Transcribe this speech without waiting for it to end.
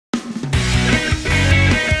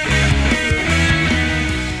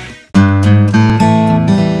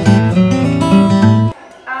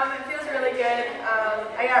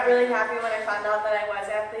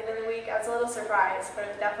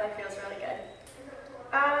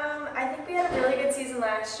we had a really good season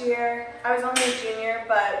last year. I was only a junior,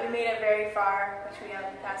 but we made it very far, which we have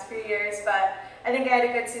in the past few years. But I think I had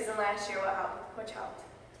a good season last year, which helped.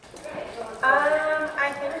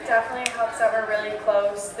 I think it definitely helps that we're really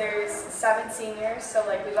close. There's 7 seniors, so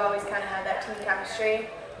like we've always kind of had that team chemistry.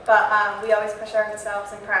 But we always push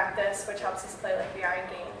ourselves in practice, which helps us play like we are in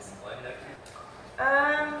games.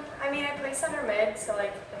 I mean, I play center mid, so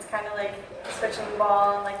like it's kind of like switching the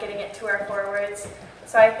ball and like getting it to our forwards.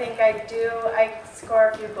 So I think I score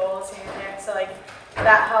a few goals here and there, so like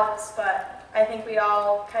that helps. But I think we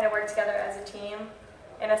all kind of work together as a team,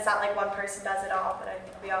 and it's not like one person does it all, but I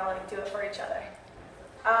think we all like do it for each other.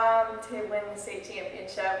 To win the state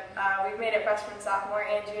championship, we've made it freshman, sophomore,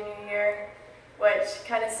 and junior year, which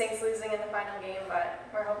kind of stinks losing in the final game, but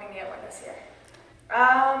we're hoping to get one this year.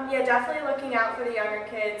 Yeah, definitely looking out for the younger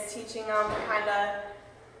kids, teaching them kind of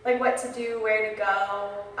like what to do, where to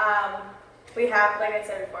go. We have, like I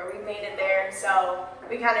said before, we made it there, so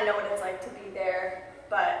we kind of know what it's like to be there,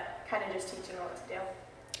 but kind of just teaching them what to do.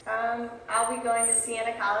 I'll be going to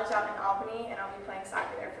Siena College out in Albany, and I'll be playing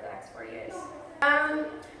soccer there for the next 4 years. I'm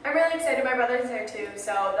really excited. My brother's there too,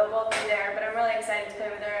 so they'll both be there, but I'm really excited to play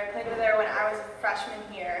with her. I played with her when I was a freshman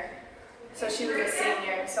here, so she was a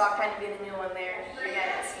senior, so I'll kind of be the new one there again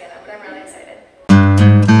at Siena, but I'm really excited.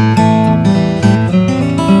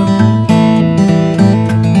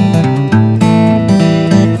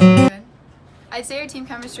 I'd say our team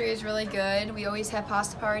chemistry is really good. We always have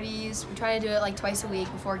pasta parties. We try to do it like twice a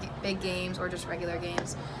week before big games or just regular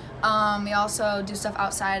games. We also do stuff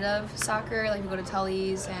outside of soccer, like we go to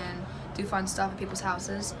Tully's and do fun stuff at people's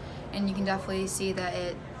houses. And you can definitely see that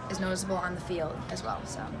it is noticeable on the field as well.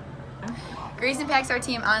 So, Grace impacts our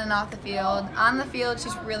team on and off the field. On the field,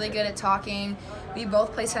 she's really good at talking. We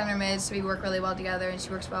both play center mid, so we work really well together, and she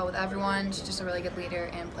works well with everyone. She's just a really good leader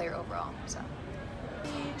and player overall. So.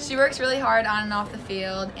 She works really hard on and off the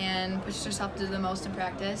field and pushes herself to do the most in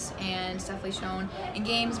practice, and it's definitely shown in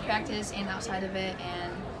games, practice, and outside of it.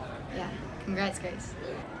 And yeah, congrats, Grace.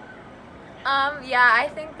 Yeah, I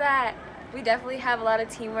think that we definitely have a lot of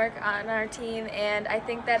teamwork on our team, and I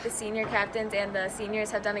think that the senior captains and the seniors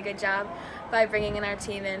have done a good job by bringing in our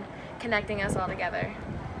team and connecting us all together.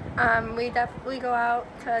 We go out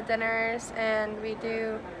to dinners, and we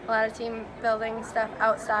do a lot of team building stuff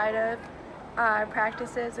outside of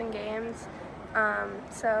practices and games.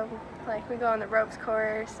 So like we go on the ropes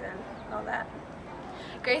course and all that.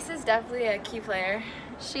 Grace is definitely a key player.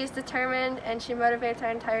 She's determined, and she motivates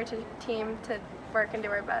our entire team to work and do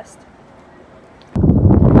our best.